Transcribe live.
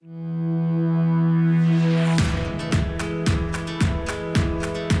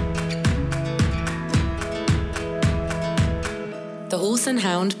and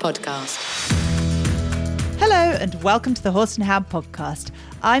Hound Podcast. Hello and welcome to the Horse and Hound Podcast.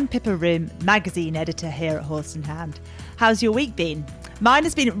 I'm Pippa, magazine editor here at Horse and Hound. How's your week been? Mine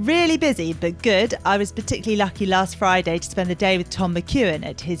has been really busy, but good. I was particularly lucky last Friday to spend the day with Tom McEwen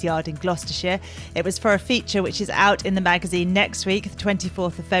at his yard in Gloucestershire. It was for a feature which is out in the magazine next week, the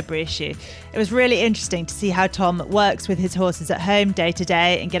 24th of February issue. It was really interesting to see how Tom works with his horses at home day to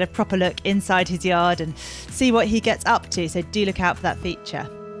day and get a proper look inside his yard and see what he gets up to, so do look out for that feature.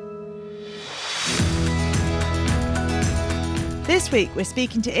 This week we're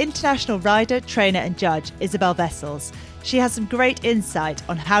speaking to international rider, trainer and judge Isobel Wessels. She has some great insight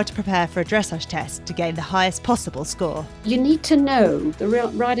on how to prepare for a dressage test to gain the highest possible score. You need to know, the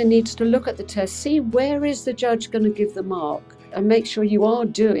rider needs to look at the test, see where is the judge going to give the mark, and make sure you are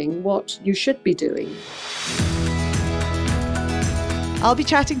doing what you should be doing. I'll be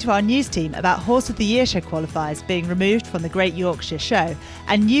chatting to our news team about Horse of the Year Show qualifiers being removed from the Great Yorkshire Show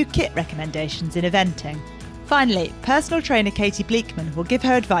and new kit recommendations in eventing. Finally, personal trainer Katie Bleekman will give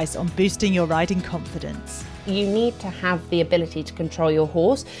her advice on boosting your riding confidence. You need to have the ability to control your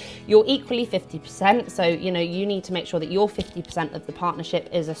horse. You're equally 50%, so you need to make sure that your 50% of the partnership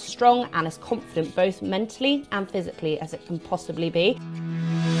is as strong and as confident both mentally and physically as it can possibly be.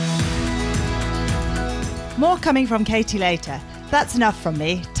 More coming from Katie later. That's enough from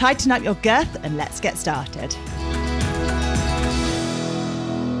me. Tighten up your girth and let's get started.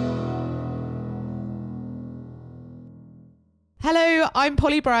 Hello, I'm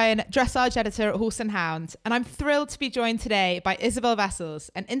Bryan, dressage editor at Horse and Hound, and I'm thrilled to be joined today by Isobel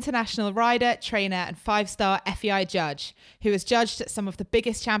Wessels, an international rider, trainer and 5-star FEI judge who has judged at some of the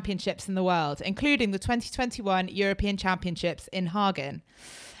biggest championships in the world, including the 2021 European Championships in Hagen.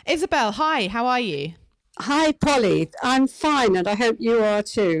 Isobel, hi, how are you? Hi, Polly. I'm fine, and I hope you are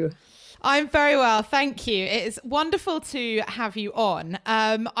too. I'm very well, thank you. It is wonderful to have you on.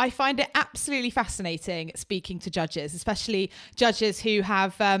 I find it absolutely fascinating speaking to judges, especially judges who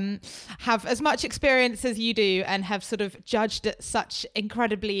have as much experience as you do and have sort of judged at such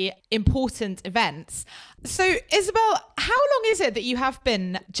incredibly important events. So, Isobel, how long is it that you have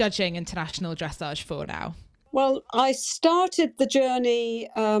been judging international dressage for now? Well, I started the journey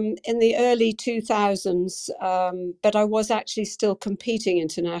in the early 2000s, but I was actually still competing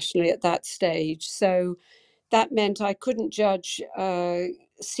internationally at that stage. So that meant I couldn't judge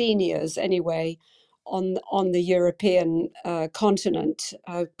seniors anyway on the European continent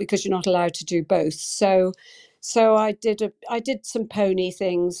because you're not allowed to do both. So I did some pony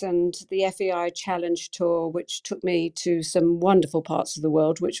things and the FEI Challenge Tour, which took me to some wonderful parts of the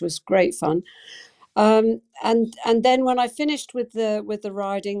world, which was great fun. And then when I finished with the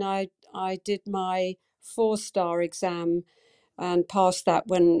riding, I did my 4-star exam and passed that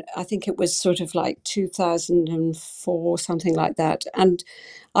when I think it was sort of like 2004, something like that. And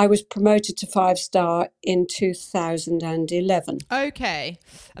I was promoted to 5-star in 2011. Okay.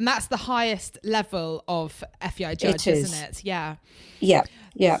 And that's the highest level of FEI judge, isn't it? Yeah. Yeah.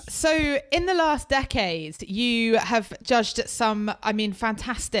 Yeah. So in the last decade, you have judged at some,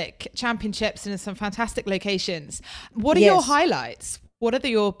 fantastic championships and in some fantastic locations. What are your highlights? What are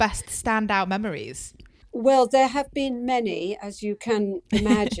your best standout memories? Well, there have been many, as you can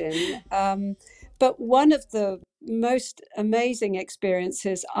imagine. But one of the most amazing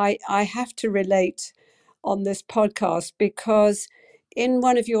experiences I have to relate on this podcast, because in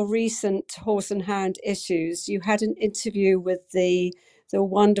one of your recent Horse and Hound issues, you had an interview with the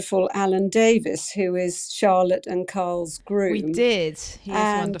wonderful Alan Davis, who is Charlotte and Carl's groom. We did. He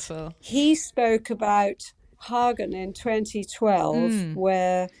is wonderful. He spoke about Hagen in 2012,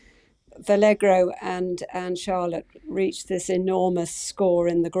 where Vallegro and Charlotte reached this enormous score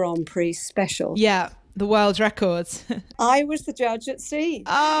in the Grand Prix special. Yeah, the world records. I was the judge at sea.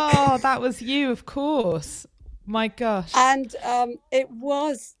 Oh, that was you, of course. My gosh. And it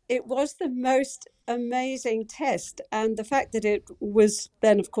was the most amazing test, and the fact that it was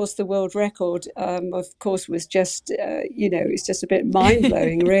then, of course, the world record, of course, was just it's just a bit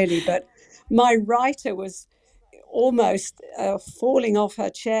mind-blowing really. But my writer was almost falling off her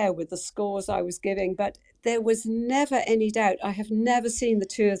chair with the scores I was giving, but there was never any doubt. I have never seen the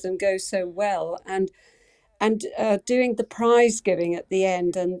two of them go so well, and doing the prize giving at the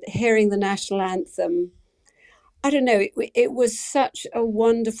end and hearing the national anthem. I don't know, it was such a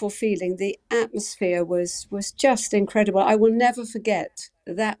wonderful feeling. The atmosphere was just incredible. I will never forget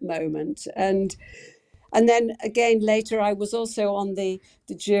that moment. And then again later, I was also on the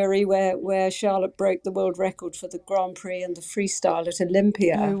jury where Charlotte broke the world record for the Grand Prix and the freestyle at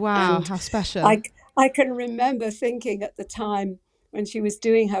Olympia. Oh, wow, and how special. I can remember thinking at the time, when she was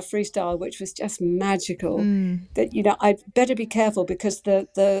doing her freestyle, which was just magical, that, you know, I'd better be careful because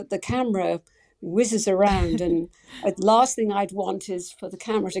the camera whizzes around, and the last thing I'd want is for the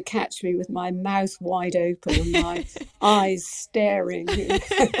camera to catch me with my mouth wide open and my eyes staring, you know,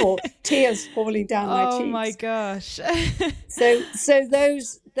 or tears falling down my cheeks. Oh my gosh. So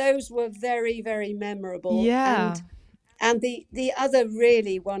those were very, very memorable. Yeah. And the other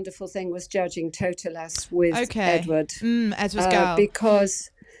really wonderful thing was judging Totolas with Edward. Edward's girl.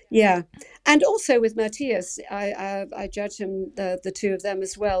 Because, yeah. And also with Matthias, I judged him, the two of them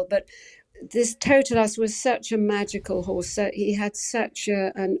as well. But this Totolas was such a magical horse. He had such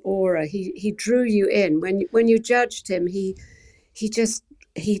an aura. He drew you in. When you judged him, he just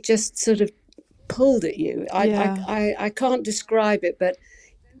sort of pulled at you. I can't describe it, but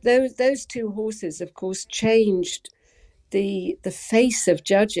those two horses, of course, changed the face of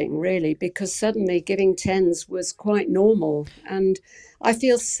judging, really, because suddenly giving tens was quite normal. And I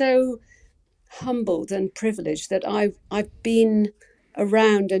feel so humbled and privileged that I've been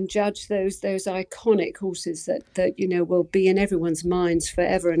around and judged those iconic horses that you know will be in everyone's minds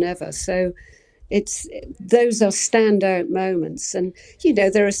forever and ever. So those are standout moments. And you know,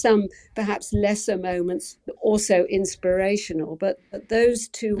 there are some perhaps lesser moments, also inspirational, but those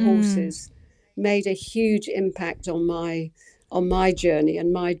two horses made a huge impact on my journey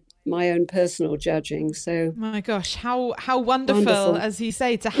and my own personal judging. So my gosh, how wonderful, as you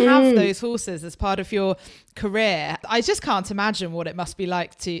say, to have those horses as part of your career. I just can't imagine what it must be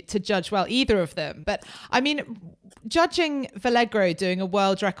like to judge well either of them. But I mean, judging Vallegro doing a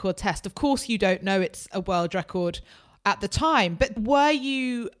world record test, of course you don't know it's a world record at the time, but were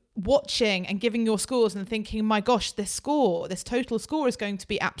you watching and giving your scores and thinking, my gosh, this total score is going to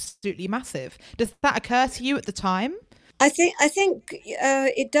be absolutely massive? Does that occur to you at the time? I think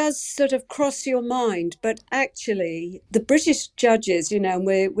it does sort of cross your mind, but actually the British judges, you know,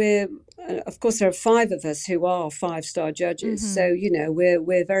 we're of course there are 5 of us who are 5-star judges, so you know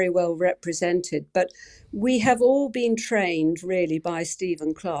we're very well represented, but we have all been trained really by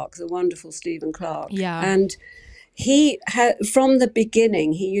Stephen Clarke, the wonderful Stephen Clarke, and he had from the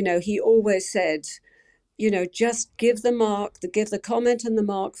beginning. He always said, you know, just give the comment and the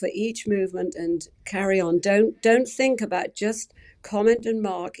mark for each movement and carry on. Don't think about, just comment and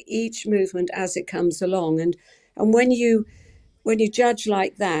mark each movement as it comes along. And when you judge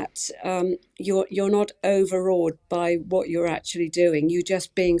like that, you're not overawed by what you're actually doing. You're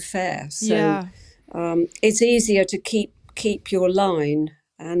just being fair. So it's easier to keep your line.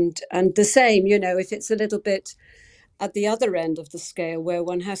 And the same, you know, if it's a little bit at the other end of the scale where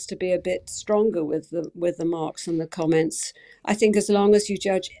one has to be a bit stronger with the marks and the comments, I think as long as you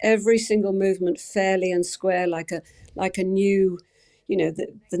judge every single movement fairly and square, like a new, you know,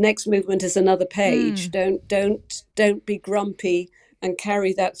 the next movement is another page. Don't be grumpy and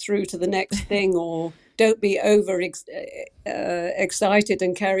carry that through to the next thing, or don't be over excited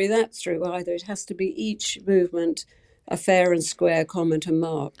and carry that through either. It has to be each movement a fair and square comment and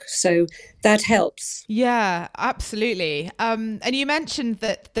mark. So that helps. Yeah, absolutely. And you mentioned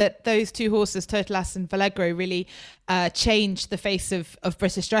that those two horses, Totolas and Vallegro, really changed the face of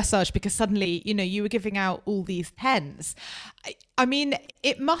British dressage, because suddenly, you know, you were giving out all these 10s. I mean,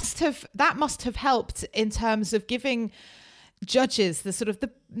 that must have helped in terms of giving judges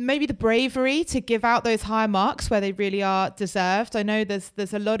maybe the bravery to give out those higher marks where they really are deserved. I know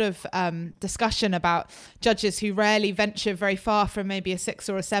there's a lot of discussion about judges who rarely venture very far from maybe a 6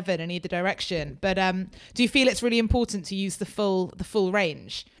 or a 7 in either direction. But do you feel it's really important to use the full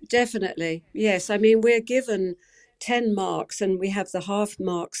range? Definitely, yes. I mean, we're given 10 marks and we have the half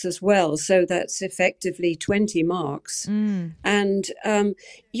marks as well, so that's effectively 20 marks. And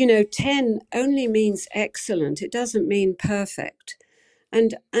you know, 10 only means excellent, it doesn't mean perfect.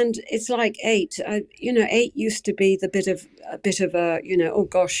 And it's like 8. You know, 8 used to be a bit of a, you know, oh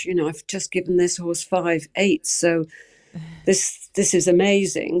gosh, you know, I've just given this horse 5 8s, so this is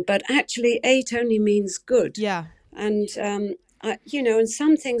amazing. But actually 8 only means good. Yeah. And you know, and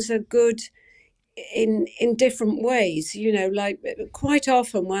some things are good in different ways, you know, like quite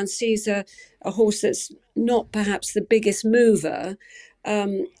often one sees a horse that's not perhaps the biggest mover,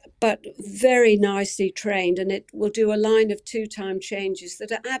 but very nicely trained, and it will do a line of 2-time changes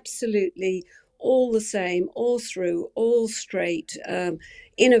that are absolutely all the same, all through, all straight,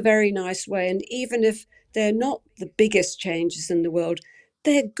 in a very nice way. And even if they're not the biggest changes in the world,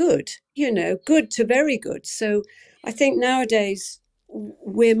 they're good, you know, good to very good. So I think nowadays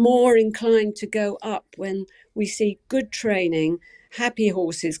we're more inclined to go up when we see good training, happy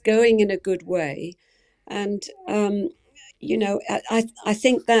horses going in a good way. And, you know, I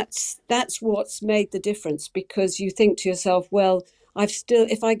think that's what's made the difference, because you think to yourself, well,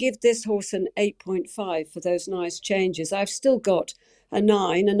 if I give this horse an 8.5 for those nice changes, I've still got a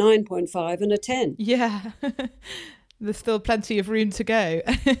 9, a 9.5 and a 10. Yeah. There's still plenty of room to go.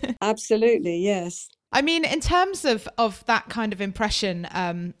 Absolutely, yes. I mean, in terms of that kind of impression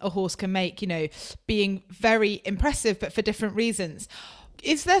a horse can make, being very impressive, but for different reasons,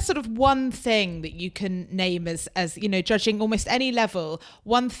 is there sort of one thing that you can name as judging almost any level,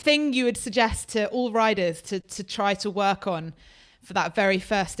 one thing you would suggest to all riders to try to work on for that very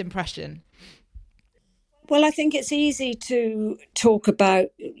first impression? Well, I think it's easy to talk about,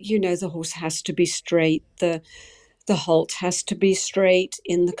 the horse has to be straight, the halt has to be straight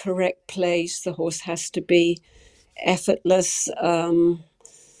in the correct place, the horse has to be effortless,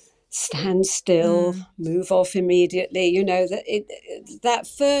 stand still, move off immediately. That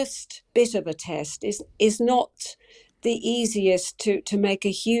first bit of a test is not the easiest to make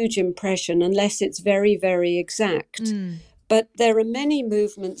a huge impression unless it's very, very exact. But there are many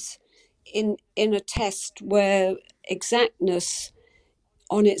movements in a test where exactness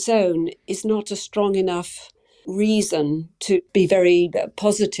on its own is not a strong enough reason to be very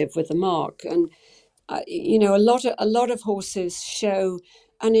positive with the mark. And a lot of horses show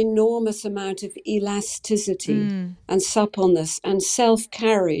an enormous amount of elasticity and suppleness and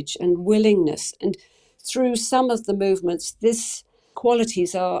self-carriage and willingness, and through some of the movements this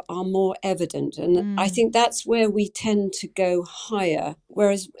qualities are more evident, and I think that's where we tend to go higher.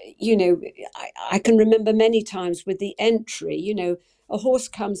 Whereas I can remember many times with the entry, a horse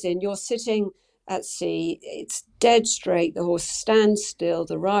comes in, you're sitting at sea, it's dead straight, the horse stands still,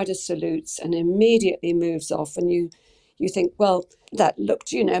 the rider salutes and immediately moves off, and you think, well, that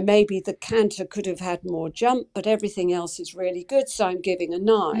looked, maybe the canter could have had more jump, but everything else is really good, so I'm giving a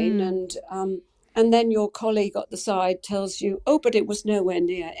 9. And then your colleague at the side tells you, oh, but it was nowhere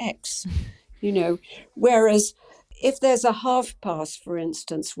near X, Whereas if there's a half pass, for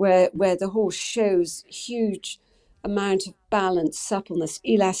instance, where the horse shows huge amount of balance, suppleness,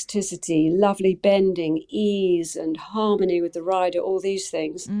 elasticity, lovely bending, ease and harmony with the rider, all these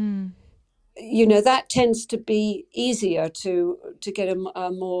things, that tends to be easier to get a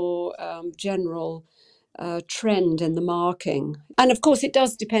more general trend in the marking. And of course, it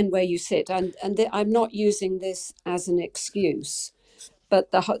does depend where you sit. And I'm not using this as an excuse,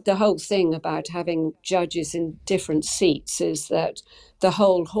 but the whole thing about having judges in different seats is that the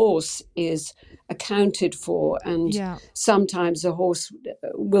whole horse is accounted for. And sometimes a horse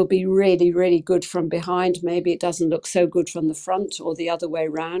will be really, really good from behind. Maybe it doesn't look so good from the front or the other way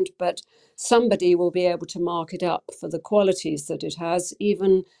around, but somebody will be able to mark it up for the qualities that it has,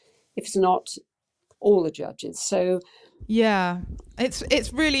 even if it's not all the judges. So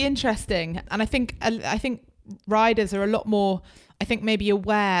it's really interesting, and I think riders are a lot more, I think, maybe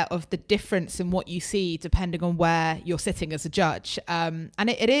aware of the difference in what you see depending on where you're sitting as a judge, and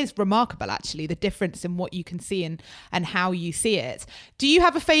it is remarkable actually, the difference in what you can see and how you see it. Do you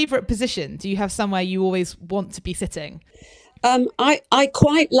have a favourite position? Do you have somewhere you always want to be sitting? I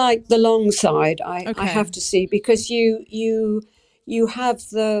quite like the long side, I have to see, because you have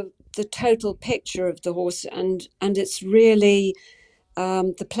the total picture of the horse, and it's really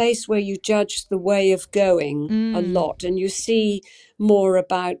the place where you judge the way of going a lot, and you see more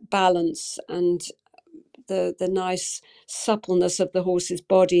about balance and the nice suppleness of the horse's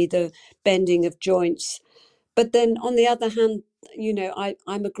body, the bending of joints. But then on the other hand,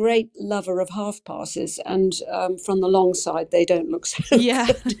 I'm a great lover of half passes, and from the long side they don't look so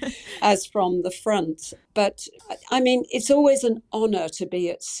good as from the front. But I mean, it's always an honour to be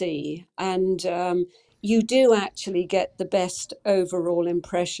at sea, and you do actually get the best overall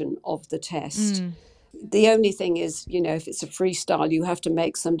impression of the test. The only thing is, if it's a freestyle, you have to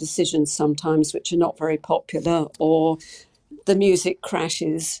make some decisions sometimes which are not very popular, or the music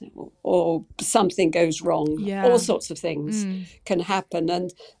crashes, or something goes wrong. All sorts of things can happen,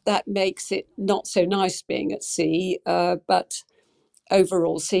 and that makes it not so nice being at sea. But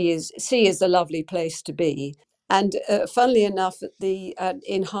overall, sea is a lovely place to be. And funnily enough,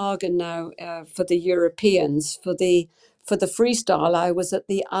 in Hagen now, for the Europeans, for the freestyle, I was at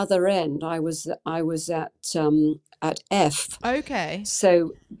the other end. I was at F. Okay.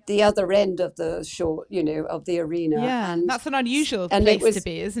 So the other end of the short, of the arena. Yeah, and that's an unusual place to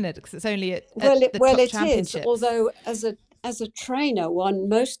be, isn't it? Because it's only at the top championships. Is. Although as a trainer, one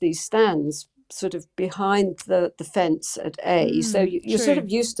mostly stands sort of behind the fence at A. So you're sort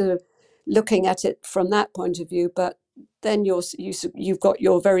of used to looking at it from that point of view, but then you've got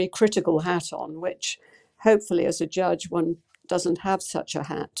your very critical hat on, which hopefully as a judge one doesn't have such a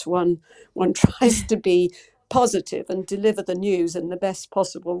hat. One tries to be positive and deliver the news in the best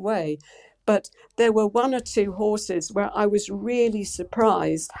possible way. But there were one or two horses where I was really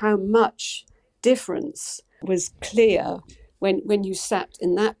surprised how much difference was clear when you sat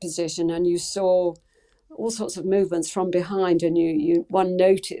in that position and you saw all sorts of movements from behind, and one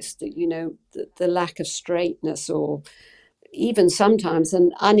noticed that, the lack of straightness, or even sometimes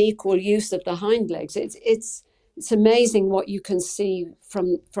an unequal use of the hind legs. It's amazing what you can see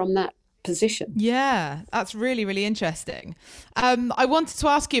from that position. Yeah, that's really, really interesting. I wanted to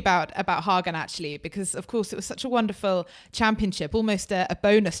ask you about Hagen, actually, because of course it was such a wonderful championship, almost a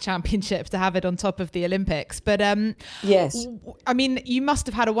bonus championship to have it on top of the Olympics. But yes, I mean, you must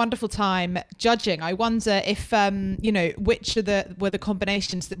have had a wonderful time judging. I wonder if which were the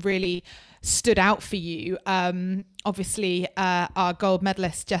combinations that really stood out for you. Obviously, our gold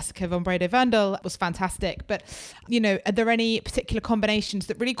medalist Jessica von Brede-Vendel was fantastic, but are there any particular combinations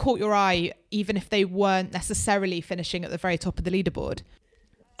that really caught your eye, even if they weren't necessarily finishing at the very top of the leaderboard?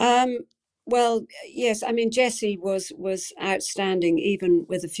 Well, yes. I mean, Jessie was outstanding, even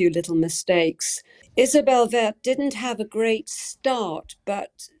with a few little mistakes. Isobel Wessels didn't have a great start,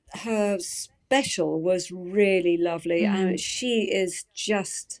 but her special was really lovely. She is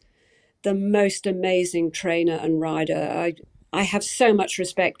just the most amazing trainer and rider. I have so much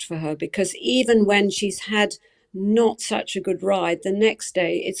respect for her, because even when she's had not such a good ride, the next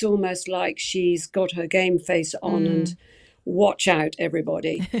day it's almost like she's got her game face on and watch out,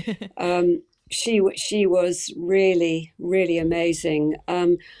 everybody. She was really, really amazing.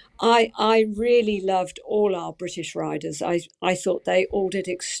 I really loved all our British riders. I thought they all did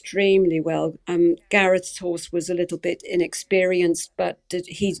extremely well. Gareth's horse was a little bit inexperienced, but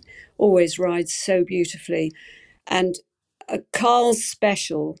he always rides so beautifully. And Carl's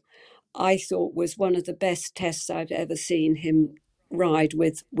special, I thought, was one of the best tests I've ever seen him ride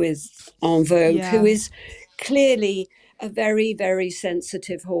with En Vogue, who is clearly a very, very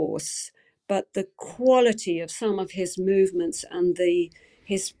sensitive horse. But the quality of some of his movements and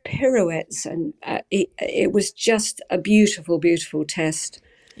his pirouettes, and it was just a beautiful, beautiful test.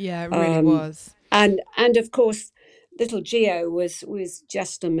 Yeah, it really was. And of course, little Geo was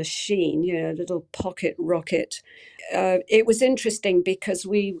just a machine, a little pocket rocket. It was interesting because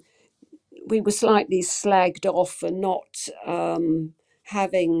we were slightly slagged off for not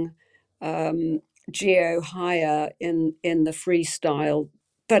having Geo higher in the freestyle.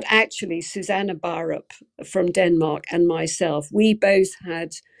 But actually, Susanna Barup from Denmark and myself, we both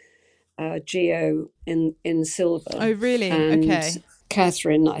had Geo in silver. Oh, really? And okay.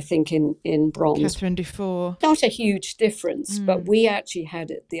 Catherine, I think, in bronze. Catherine Dufour. Not a huge difference, but we actually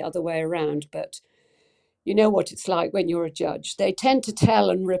had it the other way around. But you know what it's like when you're a judge. They tend to tell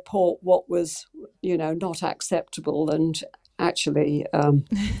and report what was, not acceptable. And actually,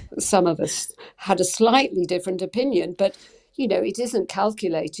 some of us had a slightly different opinion. But, it isn't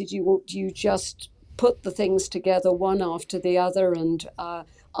calculated. You just put the things together one after the other. And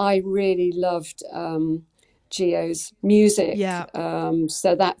I really loved Geo's music. Yeah.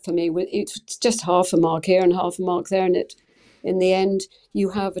 So that for me, it's just half a mark here and half a mark there. And in the end, you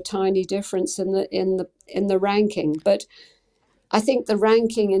have a tiny difference in the ranking. But I think the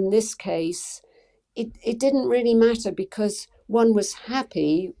ranking in this case, it didn't really matter, because one was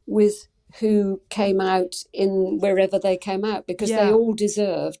happy with who came out in wherever they came out, because they all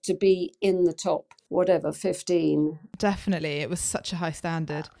deserved to be in the top, 15. Definitely. It was such a high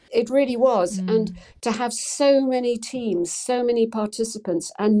standard. It really was. And to have so many teams, so many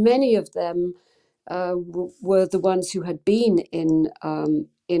participants, and many of them were the ones who had been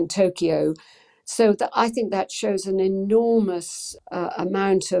in Tokyo. So I think that shows an enormous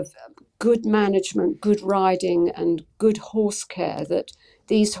amount of good management, good riding, and good horse care, that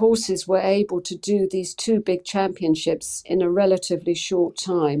these horses were able to do these two big championships in a relatively short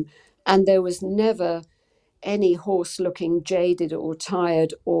time. And there was never any horse looking jaded or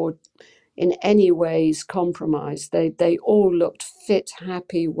tired or in any ways compromised. They all looked fit,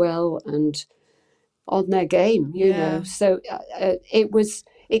 happy, well, and on their game, you know. So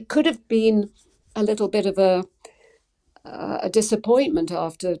it could have been a little bit of a disappointment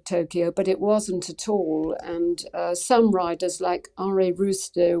after Tokyo, but it wasn't at all. And some riders like Henri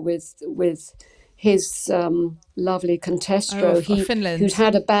Rooster with his lovely Contestro, who'd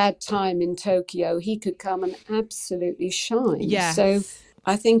had a bad time in Tokyo, he could come and absolutely shine. Yes. So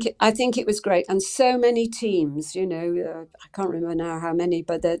I think it was great. And so many teams, I can't remember now how many,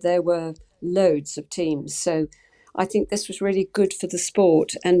 but there were loads of teams. So I think this was really good for the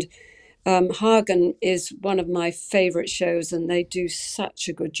sport. And Hagen is one of my favourite shows, and they do such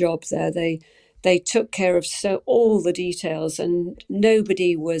a good job there. They took care of all the details, and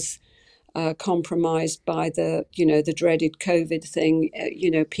nobody was compromised by the dreaded COVID thing.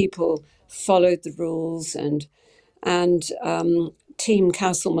 People followed the rules, and Team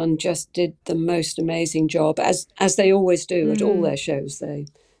Castleman just did the most amazing job, as they always do at all their shows.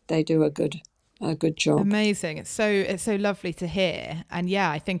 They do a good job. Amazing. It's so lovely to hear. And yeah,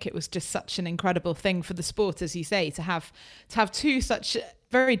 I think it was just such an incredible thing for the sport, as you say, to have two such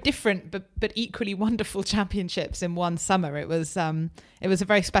very different but equally wonderful championships in one summer. It was a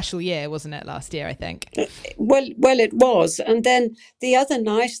very special year, wasn't it, last year, I think? Well, it was. And then the other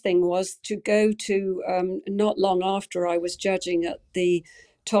nice thing was to go to, not long after I was judging at the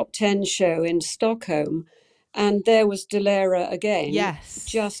Top 10 show in Stockholm, and there was Delera again. Yes.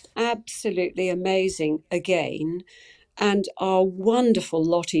 Just absolutely amazing again. And our wonderful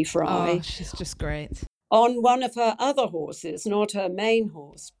Lottie Fry. Oh, she's just great. On one of her other horses, not her main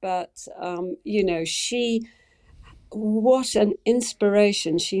horse, but, what an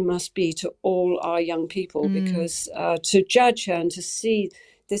inspiration she must be to all our young people, because to judge her and to see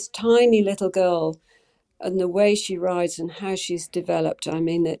this tiny little girl and the way she rides and how she's developed, I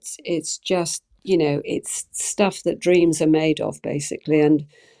mean, it's just, it's stuff that dreams are made of, basically. And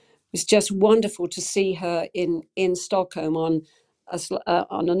it's just wonderful to see her in Stockholm on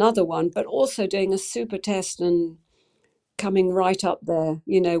another one, but also doing a super test and coming right up there,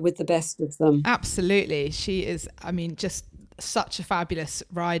 with the best of them. Absolutely. She is, I mean, just such a fabulous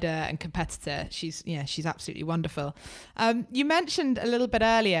rider and competitor. She's absolutely wonderful. You mentioned a little bit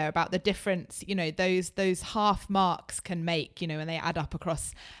earlier about the difference, those half marks can make, when they add up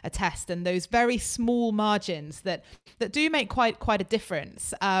across a test, and those very small margins that do make quite a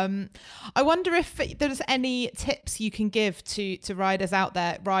difference. I wonder if there's any tips you can give to riders out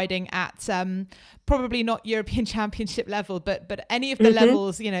there riding at probably not European Championship level, but any of the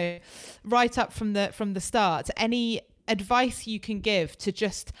levels, right up from the start. Any advice you can give to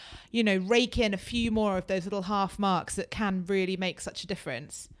just, rake in a few more of those little half marks that can really make such a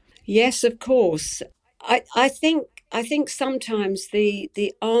difference? Yes, of course. I think sometimes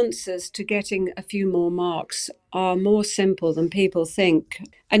the answers to getting a few more marks are more simple than people think.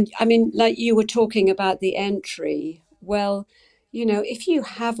 And I mean, like you were talking about the entry. Well, if you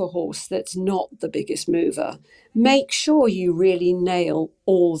have a horse that's not the biggest mover, make sure you really nail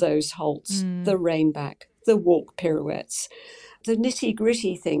all those halts, the rein-back, the walk pirouettes, the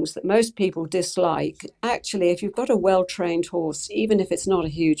nitty-gritty things that most people dislike. Actually, if you've got a well-trained horse, even if it's not a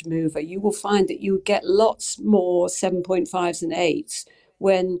huge mover, you will find that you get lots more 7.5s and 8s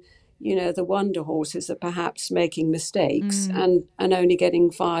when, the wonder horses are perhaps making mistakes and only getting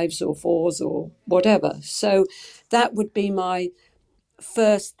 5s or 4s or whatever. So that would be my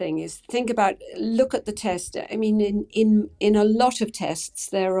first thing, is look at the test. I mean, in a lot of tests,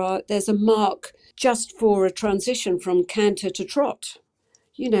 there's a mark just for a transition from canter to trot.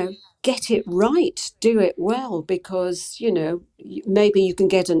 Get it right, do it well, because, maybe you can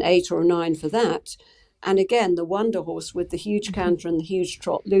get an 8 or a 9 for that. And again, the wonder horse with the huge canter and the huge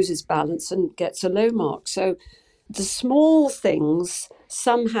trot loses balance and gets a low mark. So the small things,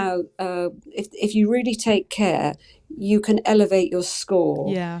 somehow, if you really take care, you can elevate your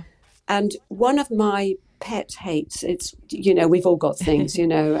score. Yeah. And one of my pet hates, it's, we've all got things,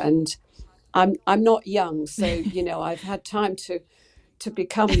 and I'm not young, so, I've had time to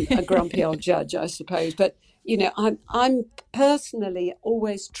become a grumpy old judge, I suppose. But, I'm personally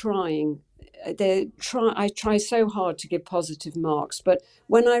always trying. I try so hard to give positive marks, but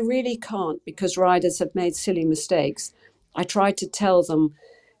when I really can't, because riders have made silly mistakes, I try to tell them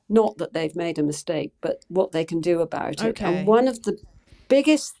not that they've made a mistake, but what they can do about it. Okay. And one of the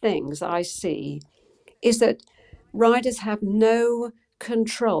biggest things I see is that riders have no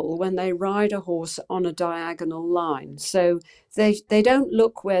control when they ride a horse on a diagonal line. So they don't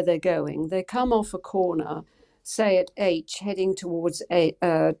look where they're going. They come off a corner, say at H, heading towards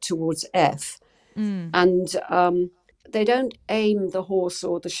F, and they don't aim the horse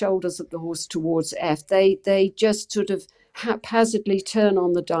or the shoulders of the horse towards F. They just sort of haphazardly turn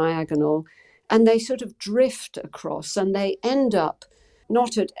on the diagonal, and they sort of drift across, and they end up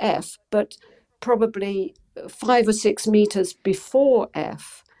not at F, but probably 5 or 6 meters before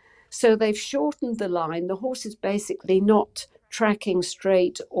F. So they've shortened the line. The horse is basically not tracking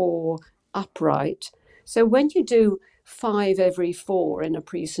straight or upright. So when you do 5 every 4 in a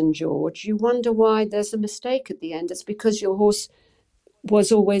Prix St. George, you wonder why there's a mistake at the end. It's because your horse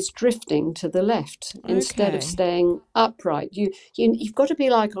was always drifting to the left instead of staying upright. You've got to be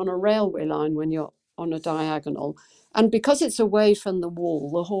like on a railway line when you're on a diagonal. And because it's away from the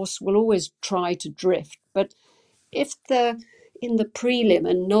wall, the horse will always try to drift. But if they're in the prelim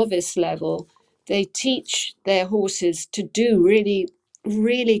and novice level, they teach their horses to do really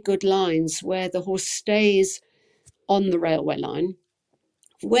really good lines where the horse stays on the railway line.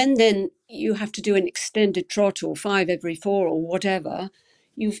 When then you have to do an extended trot or 5 every 4 or whatever,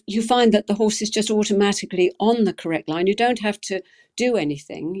 you find that the horse is just automatically on the correct line. You don't have to do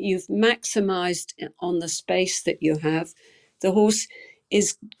anything. You've maximized on the space that you have. The horse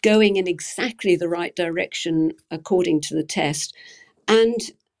is going in exactly the right direction according to the test. And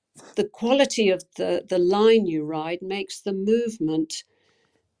the quality of the line you ride makes the movement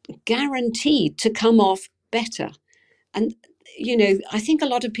guaranteed to come off better. And, I think a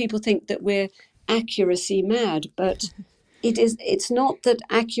lot of people think that we're accuracy mad, but it's not that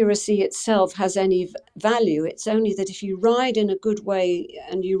accuracy itself has any value. It's only that if you ride in a good way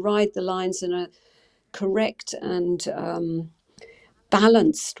and you ride the lines in a correct and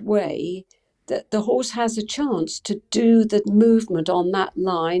balanced way, that the horse has a chance to do the movement on that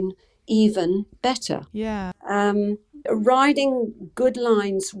line even better. Yeah. Riding good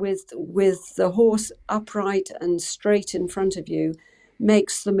lines with the horse upright and straight in front of you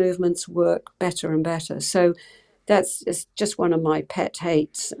makes the movements work better and better. So that's just one of my pet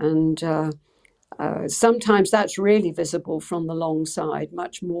hates. And sometimes that's really visible from the long side,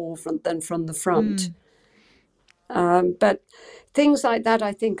 much more than from the front. But things like that,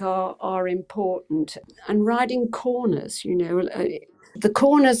 I think, are important. And riding corners, the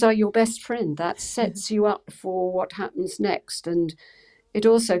corners are your best friend. That sets you up for what happens next. And it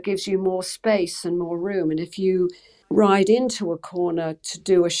also gives you more space and more room. And if you ride into a corner to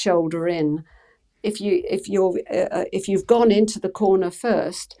do a shoulder in, if you've gone into the corner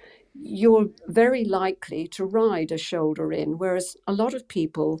first, you're very likely to ride a shoulder in, whereas a lot of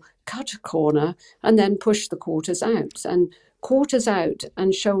people cut a corner and then push the quarters out. And quarters out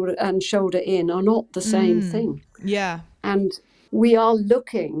and shoulder in are not the same thing. Yeah. And we are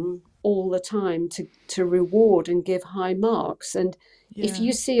looking all the time to reward and give high marks. And if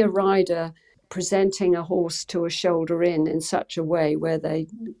you see a rider presenting a horse to a shoulder in such a way where they,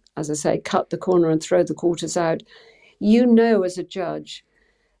 as I say, cut the corner and throw the quarters out, as a judge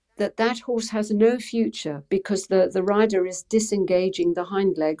that horse has no future, because the rider is disengaging the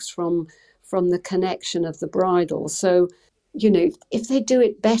hind legs from the connection of the bridle. So, if they do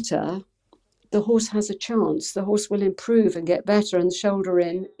it better, the horse has a chance. The horse will improve and get better. And shoulder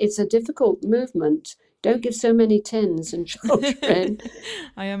in, it's a difficult movement. Don't give so many 10s and shoulder in.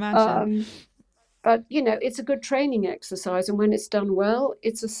 I imagine. But, it's a good training exercise. And when it's done well,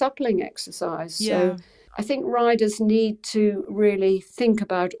 it's a suppling exercise. Yeah. So I think riders need to really think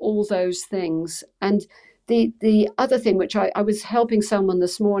about all those things. And the other thing, which I was helping someone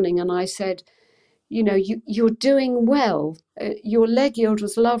this morning, and I said, you're doing well. Your leg yield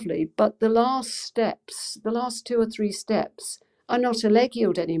was lovely, but the last 2 or 3 steps are not a leg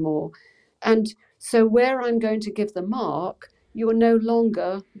yield anymore. And so where I'm going to give the mark, you're no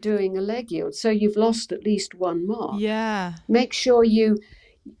longer doing a leg yield. So you've lost at least 1 mark. Yeah. Make sure you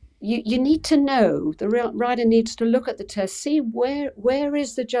need to know, the rider needs to look at the test, see where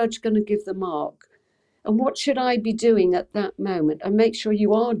is the judge going to give the mark, and what should I be doing at that moment, and make sure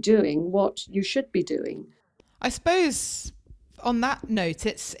you are doing what you should be doing. I suppose on that note,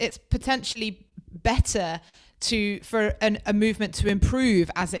 it's potentially better for a movement to improve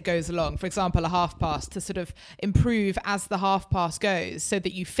as it goes along. For example, a half pass to sort of improve as the half pass goes, so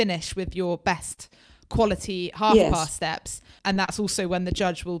that you finish with your best quality half pass steps. And that's also when the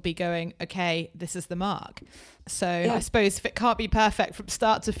judge will be going, okay, this is the mark. So I suppose if it can't be perfect from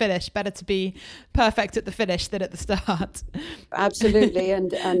start to finish, better to be perfect at the finish than at the start. Absolutely.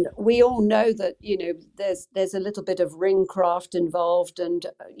 And we all know that, there's a little bit of ring craft involved, and,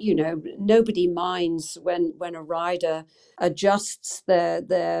 nobody minds when a rider adjusts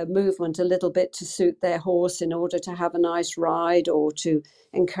their movement a little bit to suit their horse in order to have a nice ride, or to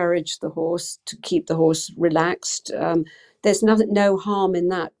encourage the horse, to keep the horse relaxed. There's no harm in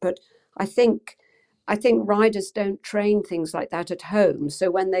that. But I think riders don't train things like that at home.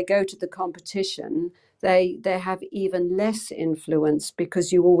 So when they go to the competition, they have even less influence,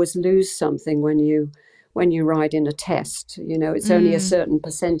 because you always lose something when you ride in a test. It's only a certain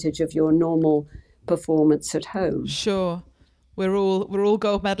percentage of your normal performance at home. Sure. We're all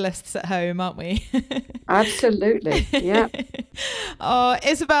gold medalists at home, aren't we? Absolutely. Yeah. Oh,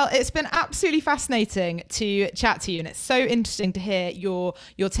 Isobel, it's been absolutely fascinating to chat to you, and it's so interesting to hear your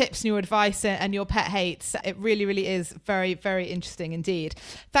tips and your advice and your pet hates. It really, really is very, very interesting indeed.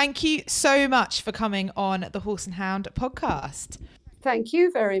 Thank you so much for coming on the Horse and Hound podcast. Thank you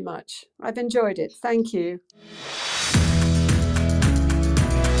very much. I've enjoyed it. Thank you.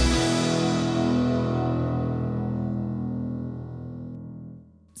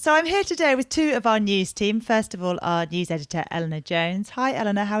 So I'm here today with two of our news team. First of all, our news editor, Eleanor Jones. Hi,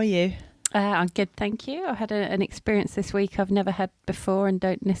 Eleanor, how are you? I'm good, thank you. I had an experience this week I've never had before and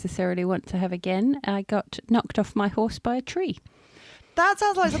don't necessarily want to have again. I got knocked off my horse by a tree. That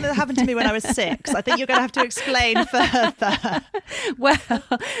sounds like something that happened to me when I was 6. I think you're going to have to explain further. Well,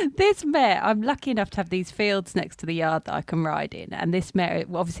 this mare, I'm lucky enough to have these fields next to the yard that I can ride in. And this mare,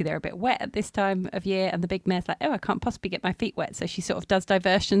 obviously they're a bit wet at this time of year. And the big mare's like, oh, I can't possibly get my feet wet. So she sort of does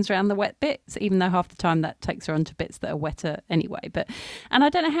diversions around the wet bits, even though half the time that takes her onto bits that are wetter anyway. And I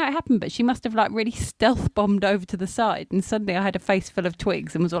don't know how it happened, but she must have like really stealth bombed over to the side. And suddenly I had a face full of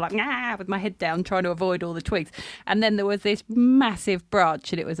twigs and was all like, nah, with my head down, trying to avoid all the twigs. And then there was this massive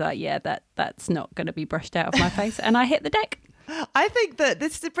branch and it was like, yeah, that's not going to be brushed out of my face, and I hit the deck. I think that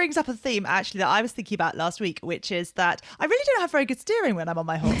this brings up a theme actually that I was thinking about last week, which is that I really don't have very good steering when I'm on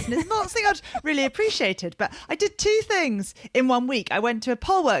my horse, and it's not something I'd really appreciated, but I did 2 things in 1 week. I went to a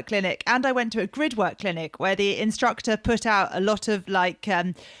pole work clinic and I went to a grid work clinic where the instructor put out a lot of like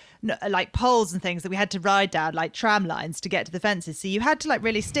poles and things that we had to ride down, like tram lines to get to the fences. So you had to like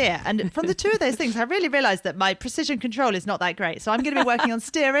really steer. And from the 2 of those things, I really realised that my precision control is not that great. So I'm going to be working on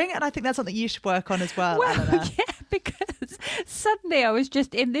steering, and I think that's something you should work on as well. Well, yeah, because suddenly I was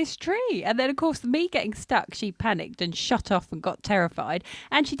just in this tree. And then, of course, me getting stuck, she panicked and shut off and got terrified.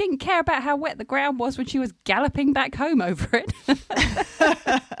 And she didn't care about how wet the ground was when she was galloping back home over it.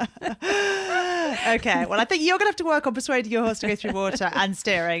 Okay, well, I think you're going to have to work on persuading your horse to go through water and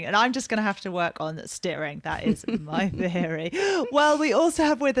steering, and I'm just going to have to work on steering. That is my theory. Well, we also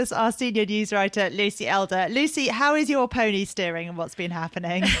have with us our senior news writer, Lucy Elder. Lucy, how is your pony steering and what's been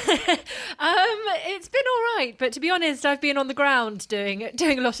happening? It's been all right, but to be honest, I've been on the ground doing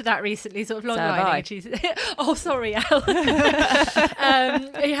a lot of that recently, sort of long riding. Oh, sorry, Elle.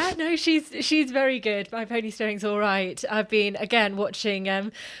 Yeah, no, she's very good. My pony steering's all right. I've been again watching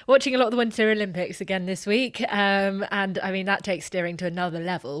a lot of the Winter Olympics again this week, and I mean that takes steering to another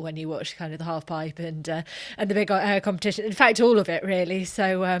level when you watch kind of the half pipe and the big competition. In fact, all of it really.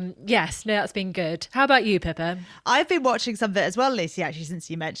 So yes, no, that's been good. How about you, Pippa? I've been watching some of it as well, Lucy, actually, since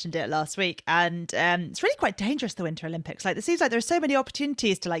you mentioned it last week, and it's really quite dangerous, the Winter Olympics. Like, it seems like there are so many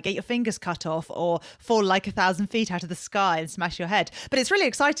opportunities to like get your fingers cut off or fall like 1,000 feet out of the sky and smash your head. But it's really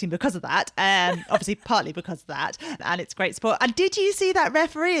exciting because of that. Obviously, partly because of that, and it's great sport. And did you see that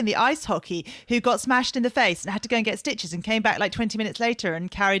referee in the ice hockey who got smashed in the face and had to go and get stitches and came back like 20 minutes later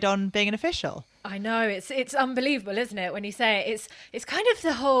and carried on being an official? I know, it's unbelievable, isn't it, when you say it? It's kind of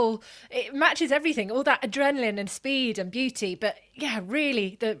the whole, it matches everything, all that adrenaline and speed and beauty, but yeah,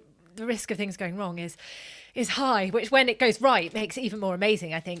 really the risk of things going wrong is high, which when it goes right makes it even more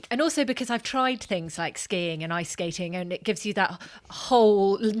amazing, I think. And also because I've tried things like skiing and ice skating, and it gives you that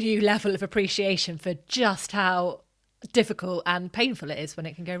whole new level of appreciation for just how difficult and painful it is when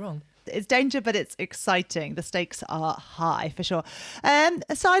it can go wrong. It's danger, but it's exciting. The stakes are high for sure.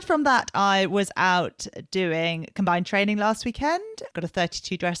 Aside from that, I was out doing combined training last weekend. Got a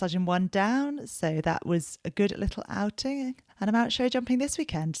 32 dressage and 1 down, so that was a good little outing. And I'm out show jumping this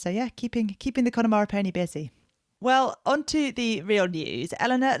weekend. So yeah, keeping the Connemara pony busy. Well, on to the real news.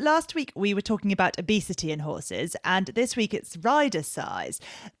 Eleanor, last week we were talking about obesity in horses, and this week it's rider size.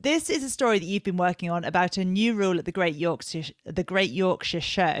 This is a story that you've been working on about a new rule at the Great Yorkshire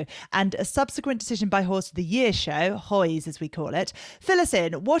Show and a subsequent decision by Horse of the Year show, Hoys as we call it. Fill us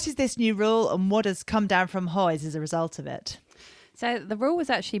in. What is this new rule and what has come down from Hoys as a result of it? So the rule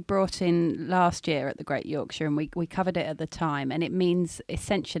was actually brought in last year at the Great Yorkshire, and we covered it at the time, and it means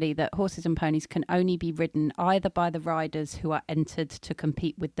essentially that horses and ponies can only be ridden either by the riders who are entered to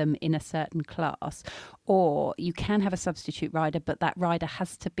compete with them in a certain class, or you can have a substitute rider, but that rider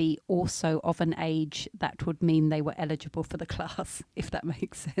has to be also of an age that would mean they were eligible for the class, if that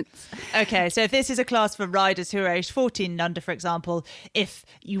makes sense. Okay, so if this is a class for riders who are aged 14 and under, for example, if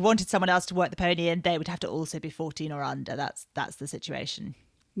you wanted someone else to work the pony in, they would have to also be 14 or under. That's the situation.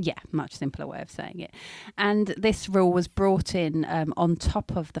 Yeah, much simpler way of saying it. And this rule was brought in on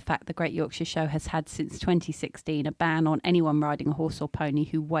top of the fact the Great Yorkshire Show has had since 2016 a ban on anyone riding a horse or pony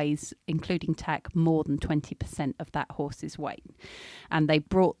who weighs, including tack, more than 20% of that horse's weight. And they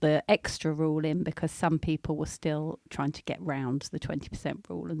brought the extra rule in because some people were still trying to get round the 20%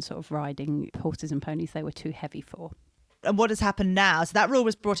 rule and sort of riding horses and ponies they were too heavy for. And what has happened now? So that rule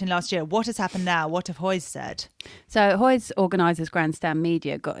was brought in last year. What has happened now? What have Hoys said? So Hoys organisers Grandstand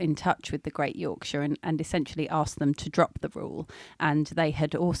Media got in touch with the Great Yorkshire and essentially asked them to drop the rule. And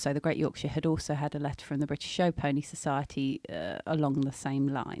the Great Yorkshire had also had a letter from the British Show Pony Society along the same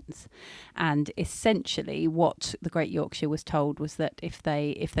lines. And essentially what the Great Yorkshire was told was that if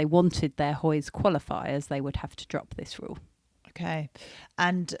they wanted their Hoys qualifiers, they would have to drop this rule. Okay.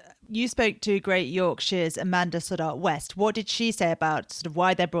 And you spoke to Great Yorkshire's Amanda Soddart-West. What did she say about sort of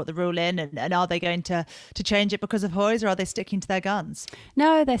why they brought the rule in, and are they going to change it because of Hoys, or are they sticking to their guns?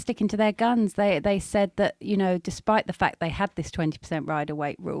 No, they're sticking to their guns. They said that, you know, despite the fact they had this 20% rider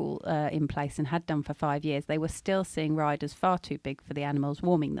weight rule in place and had done for 5 years, they were still seeing riders far too big for the animals,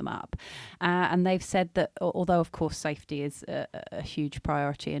 warming them up. And they've said that although, of course, safety is a huge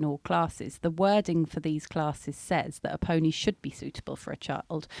priority in all classes, the wording for these classes says that a pony should be suitable for a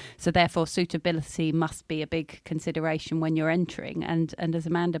child. So therefore, suitability must be a big consideration when you're entering. And as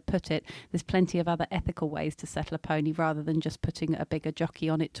Amanda put it, there's plenty of other ethical ways to settle a pony rather than just putting a bigger jockey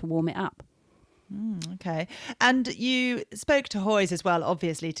on it to warm it up. Okay. And you spoke to Hoys as well,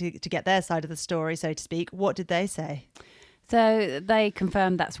 obviously, to get their side of the story, so to speak. What did they say? So they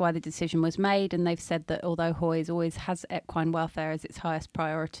confirmed that's why the decision was made, and they've said that although Hoys always has equine welfare as its highest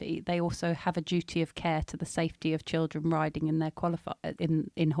priority, they also have a duty of care to the safety of children riding in their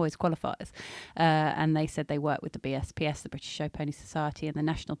in Hoys qualifiers. And they said they work with the BSPS, the British Show Pony Society, and the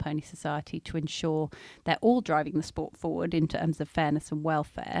National Pony Society to ensure they're all driving the sport forward in terms of fairness and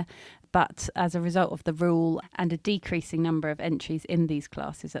welfare. But as a result of the rule and a decreasing number of entries in these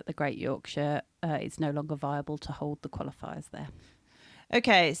classes at the Great Yorkshire, it's no longer viable to hold the qualifiers there.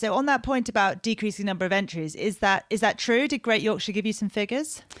 Okay, so on that point about decreasing number of entries, is that true? Did Great Yorkshire give you some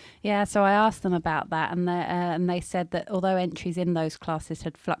figures? Yeah, so I asked them about that, and they said that although entries in those classes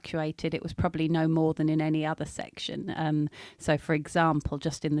had fluctuated, it was probably no more than in any other section. So, for example,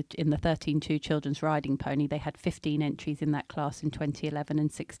 just in the 13.2 children's riding pony, they had 15 entries in that class in 2011 and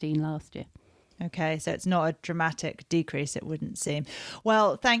 16 last year. Okay, so it's not a dramatic decrease, it wouldn't seem.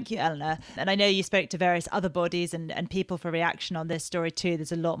 Well, thank you, Eleanor. And I know you spoke to various other bodies and people for reaction on this story too.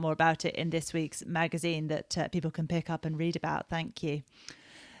 There's a lot more about it in this week's magazine that people can pick up and read about. Thank you.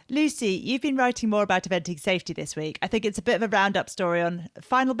 Lucy, you've been writing more about eventing safety this week. I think it's a bit of a roundup story on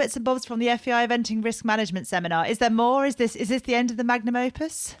final bits and bobs from the FEI Eventing Risk Management Seminar. Is there more? Is this the end of the magnum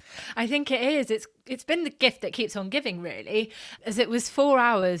opus? I think it is. It's been the gift that keeps on giving, really, as it was 4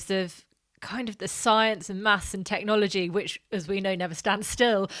 hours of kind of the science and maths and technology, which, as we know, never stands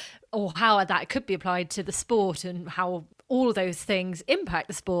still, or how that could be applied to the sport and how all of those things impact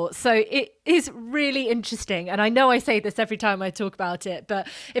the sport. So it is really interesting. And I know I say this every time I talk about it, but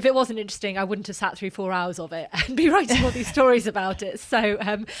if it wasn't interesting, I wouldn't have sat through 4 hours of it and be writing all these stories about it. So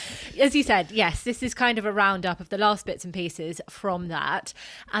as you said, yes, this is kind of a roundup of the last bits and pieces from that.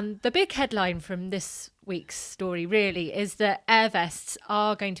 And the big headline from this week's story really is that air vests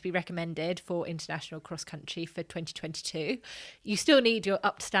are going to be recommended for international cross country for 2022. You still need your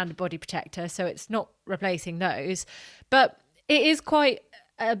up to standard body protector, so it's not replacing those, but it is quite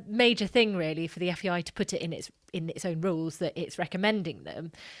a major thing really for the FEI to put it in its own rules that it's recommending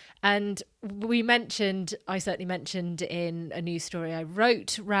them. And I certainly mentioned in a news story I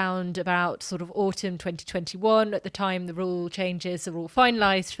wrote round about sort of autumn 2021, at the time the rule changes are all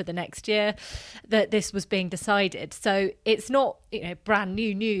finalised for the next year, that this was being decided. So it's not, brand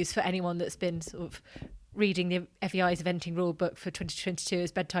new news for anyone that's been sort of reading the FEI's eventing rule book for 2022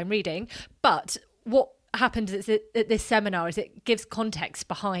 as bedtime reading. But what happened at this seminar is it gives context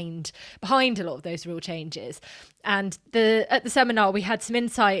behind a lot of those rule changes. And at the seminar we had some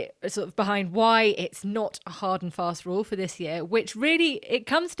insight sort of behind why it's not a hard and fast rule for this year, which really it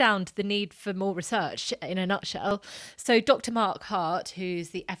comes down to the need for more research in a nutshell. So Dr. Mark Hart,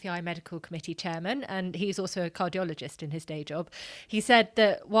 who's the FEI Medical Committee chairman, and he's also a cardiologist in his day job, he said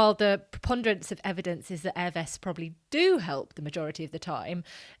that while the preponderance of evidence is that air vests probably do help the majority of the time,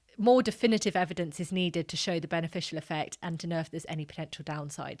 more definitive evidence is needed to show the beneficial effect and to know if there's any potential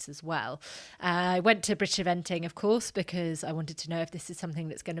downsides as well. I went to British Eventing, of course, because I wanted to know if this is something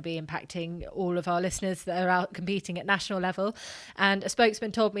that's going to be impacting all of our listeners that are out competing at national level. And a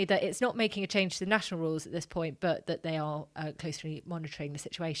spokesman told me that it's not making a change to the national rules at this point, but that they are closely monitoring the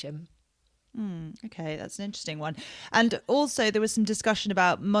situation. Okay, that's an interesting one. And also there was some discussion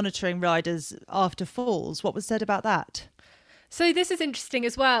about monitoring riders after falls. What was said about that? So this is interesting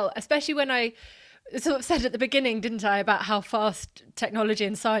as well, especially when I sort of said at the beginning, didn't I, about how fast technology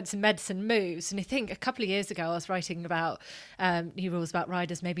and science and medicine moves. And I think a couple of years ago I was writing about new rules about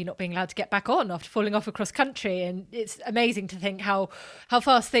riders maybe not being allowed to get back on after falling off across country. And it's amazing to think how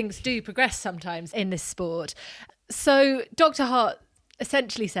fast things do progress sometimes in this sport. So Dr. Hart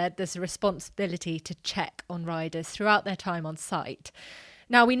essentially said there's a responsibility to check on riders throughout their time on site.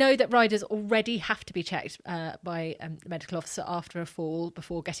 Now, we know that riders already have to be checked by a medical officer after a fall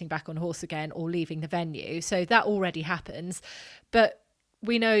before getting back on horse again or leaving the venue. So that already happens. But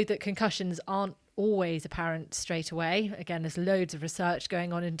we know that concussions aren't always apparent straight away. Again, there's loads of research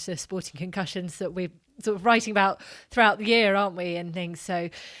going on into sporting concussions that we're sort of writing about throughout the year, aren't we, and things. So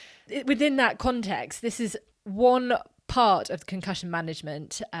within that context, this is one part of concussion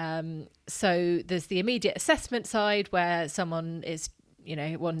management. So there's the immediate assessment side where someone is,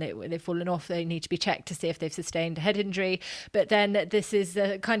 when they've fallen off, they need to be checked to see if they've sustained a head injury. But then this is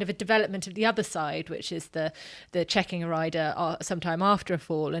a kind of a development of the other side, which is the checking a rider sometime after a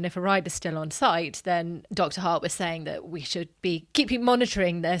fall. And if a rider's still on site, then Dr. Hart was saying that we should be keeping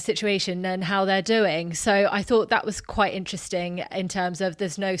monitoring their situation and how they're doing. So I thought that was quite interesting in terms of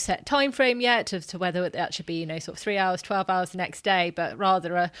there's no set time frame yet as to whether that should be, sort of 3 hours, 12 hours the next day, but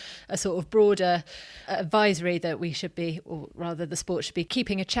rather a sort of broader advisory that we should be, or rather the sport should be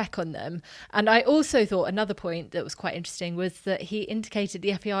keeping a check on them. And I also thought another point that was quite interesting was that he indicated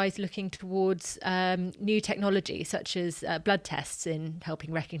the FEI is looking towards new technology such as blood tests in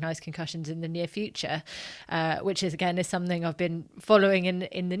helping recognise concussions in the near future, which is something I've been following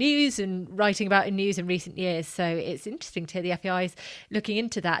in the news and writing about in news in recent years. So it's interesting to hear the FEI is looking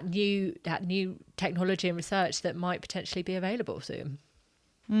into that new technology and research that might potentially be available soon.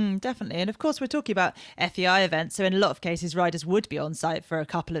 Definitely. And of course, we're talking about FEI events. So in a lot of cases, riders would be on site for a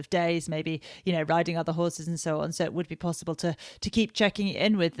couple of days, maybe, riding other horses and so on. So it would be possible to keep checking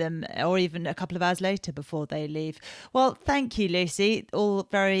in with them or even a couple of hours later before they leave. Well, thank you, Lucy. All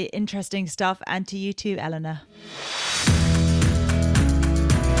very interesting stuff. And to you too, Eleanor.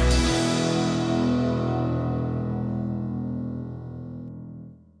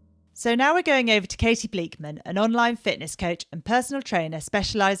 So now we're going over to Katie Bleekman, an online fitness coach and personal trainer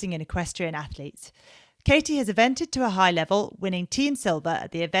specialising in equestrian athletes. Katie has evented to a high level, winning Team Silver at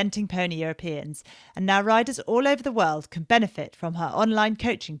the Eventing Pony Europeans, and now riders all over the world can benefit from her online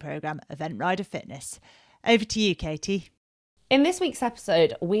coaching programme, Event Rider Fitness. Over to you, Katie. In this week's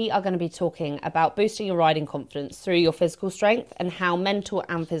episode, we are going to be talking about boosting your riding confidence through your physical strength and how mental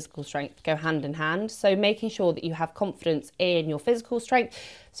and physical strength go hand in hand. So making sure that you have confidence in your physical strength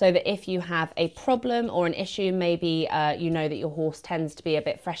so that if you have a problem or an issue, maybe you know that your horse tends to be a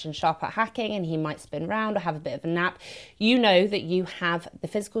bit fresh and sharp at hacking and he might spin round or have a bit of a nap, you know that you have the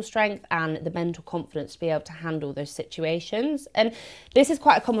physical strength and the mental confidence to be able to handle those situations. And this is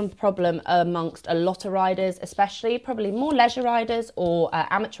quite a common problem amongst a lot of riders, especially probably more leisure riders or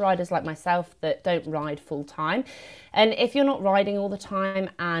amateur riders like myself that don't ride full time. And if you're not riding all the time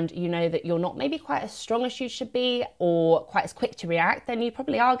and you know that you're not maybe quite as strong as you should be or quite as quick to react, then you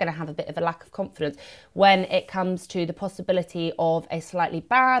probably are going to have a bit of a lack of confidence when it comes to the possibility of a slightly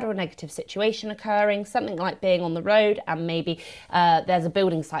bad or negative situation occurring, something like being on the road and maybe there's a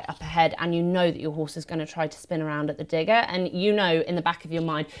building site up ahead and you know that your horse is going to try to spin around at the digger, and you know in the back of your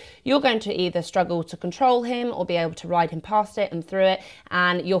mind you're going to either struggle to control him or be able to ride him past it and through it,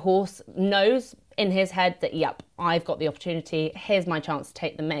 and your horse knows in his head that, yep, I've got the opportunity, here's my chance to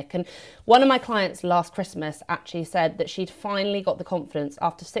take the mick. And one of my clients last Christmas actually said that she'd finally got the confidence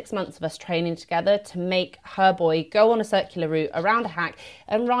after 6 months of us training together to make her boy go on a circular route around a hack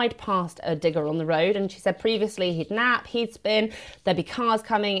and ride past a digger on the road. And she said previously he'd nap, he'd spin, there'd be cars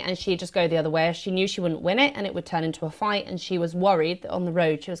coming and she'd just go the other way. She knew she wouldn't win it and it would turn into a fight, and she was worried that on the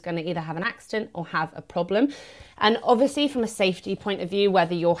road she was going to either have an accident or have a problem. And obviously from a safety point of view,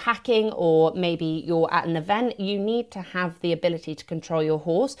 whether you're hacking or maybe you're at an event, you need to have the ability to control your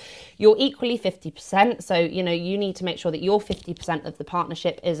horse. You're equally 50%. So, you need to make sure that your 50% of the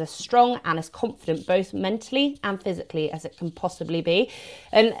partnership is as strong and as confident, both mentally and physically, as it can possibly be.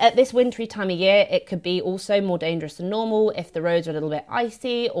 And at this wintry time of year, it could be also more dangerous than normal if the roads are a little bit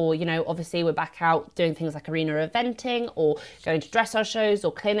icy, or, obviously we're back out doing things like arena eventing or going to dressage shows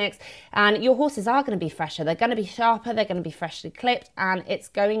or clinics, and your horses are going to be fresher. They're going to be sharper, they're going to be freshly clipped, and it's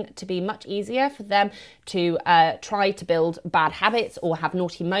going to be much easier for them to try to build bad habits or have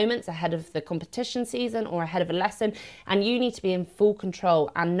naughty moments ahead of the competition season or ahead of a lesson, and you need to be in full control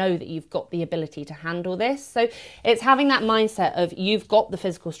and know that you've got the ability to handle this. So it's having that mindset of you've got the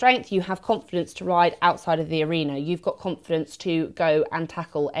physical strength, you have confidence to ride outside of the arena, you've got confidence to go and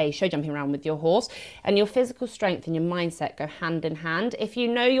tackle a show jumping round with your horse, and your physical strength and your mindset go hand in hand. If you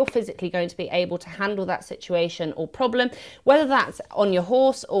know you're physically going to be able to handle that situation or problem, whether that's on your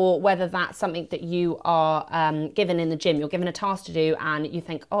horse or whether that's something that you are given in the gym, you're given a task to do and you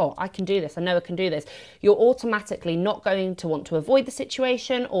think, oh, I can do this, I know I can do this, you're automatically not going to want to avoid the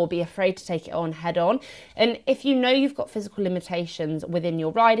situation or be afraid to take it on head on. And if you know you've got physical limitations within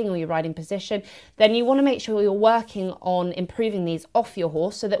your riding or your riding position, then you want to make sure you're working on improving these off your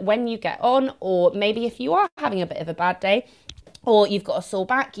horse so that when you get on, or maybe if you are having a bit of a bad day or you've got a sore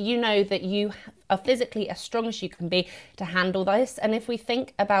back, you know that you are physically as strong as you can be to handle this. And if we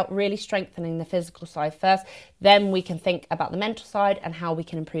think about really strengthening the physical side first, then we can think about the mental side and how we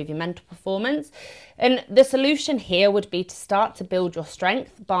can improve your mental performance. And the solution here would be to start to build your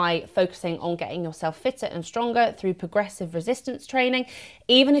strength by focusing on getting yourself fitter and stronger through progressive resistance training.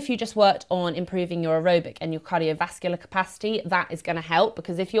 Even if you just worked on improving your aerobic and your cardiovascular capacity, that is going to help,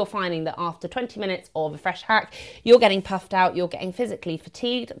 because if you're finding that after 20 minutes of a fresh hack, you're getting puffed out, you're getting physically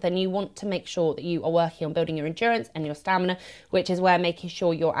fatigued, then you want to make sure that you are working on building your endurance and your stamina, which is where making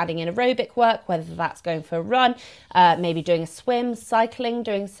sure you're adding in aerobic work, whether that's going for a run, maybe doing a swim, cycling,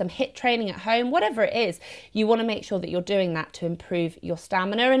 doing some HIIT training at home, whatever it is, you want to make sure that you're doing that to improve your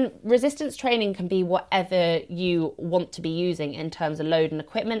stamina. And resistance training can be whatever you want to be using in terms of load and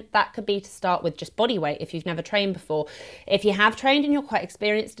equipment. That could be to start with just body weight if you've never trained before. If you have trained and you're quite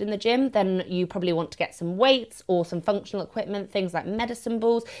experienced in the gym, then you probably want to get some weights or some functional equipment, things like medicine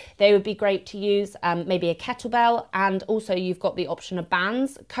balls. They would be great to use, maybe a kettlebell, and also you've got the option of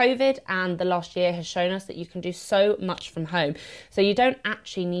bands. COVID and the last year has shown us that you can do so much from home. So you don't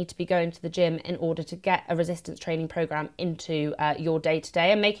actually need to be going to the gym in order to get a resistance training program into your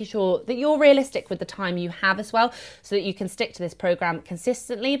day-to-day, and making sure that you're realistic with the time you have as well, so that you can stick to this program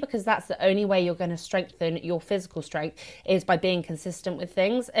consistently, because that's the only way you're going to strengthen your physical strength, is by being consistent with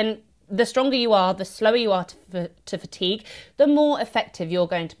things. And the stronger you are, the slower you are to fatigue, the more effective you're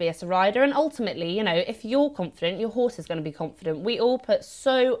going to be as a rider. And ultimately, you know, if you're confident, your horse is going to be confident. We all put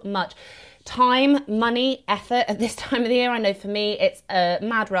so much time, money, effort at this time of the year. I know for me, it's a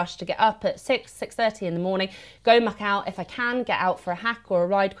mad rush to get up at 6:30 in the morning, go muck out. If I can, get out for a hack or a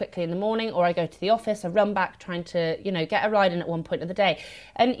ride quickly in the morning, or I go to the office, I run back trying to, you know, get a ride in at one point of the day.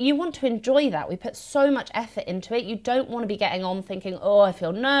 And you want to enjoy that. We put so much effort into it. You don't want to be getting on thinking, oh, I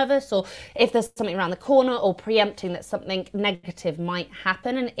feel nervous, or if there's something around the corner, or preempting that something negative might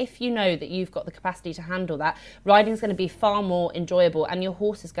happen. And if you know that you've got the capacity to handle that, riding is going to be far more enjoyable, and your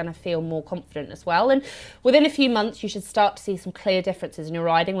horse is going to feel more confident as well. And within a few months, you should start to see some clear differences in your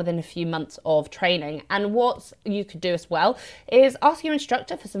riding within a few months of training. And what you could do as well is ask your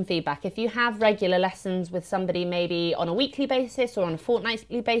instructor for some feedback. If you have regular lessons with somebody, maybe on a weekly basis or on a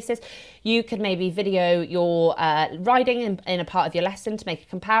fortnightly basis, you could maybe video your riding in a part of your lesson to make a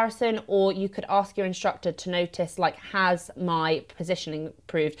comparison, or you could ask your instructor to notice, like, has my positioning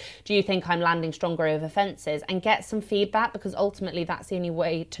improved? Do you think I'm landing stronger over fences? And get some feedback, because ultimately that's the only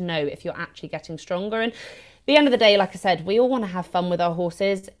way to know if you're actually getting stronger. And at the end of the day, like I said, we all want to have fun with our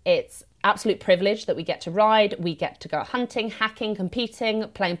horses. It's absolute privilege that we get to ride, we get to go hunting, hacking, competing,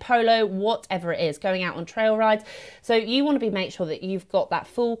 playing polo, whatever it is, going out on trail rides. So you want to make sure that you've got that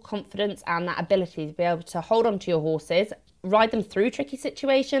full confidence and that ability to be able to hold on to your horses, ride them through tricky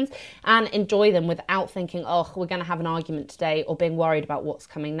situations, and enjoy them without thinking, oh, we're going to have an argument today, or being worried about what's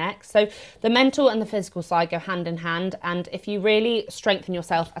coming next. So the mental and the physical side go hand in hand, and if you really strengthen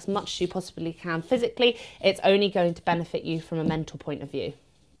yourself as much as you possibly can physically, it's only going to benefit you from a mental point of view.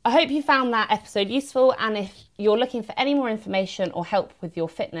 I hope you found that episode useful, and if you're looking for any more information or help with your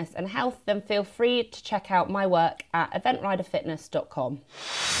fitness and health, then feel free to check out my work at eventriderfitness.com.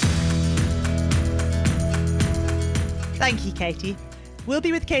 Thank you, Katie. We'll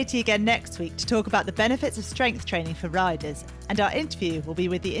be with Katie again next week to talk about the benefits of strength training for riders, and our interview will be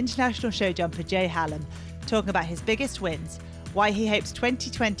with the international show jumper Jay Hallam, talking about his biggest wins, why he hopes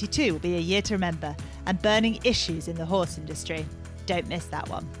 2022 will be a year to remember, and burning issues in the horse industry. Don't miss that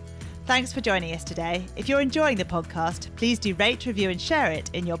one. Thanks for joining us today. If you're enjoying the podcast, please do rate, review and share it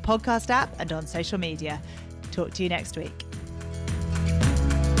in your podcast app and on social media. Talk to you next week.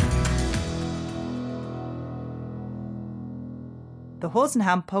 The Horse and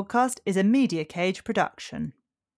Hound Podcast is a Media Cage production.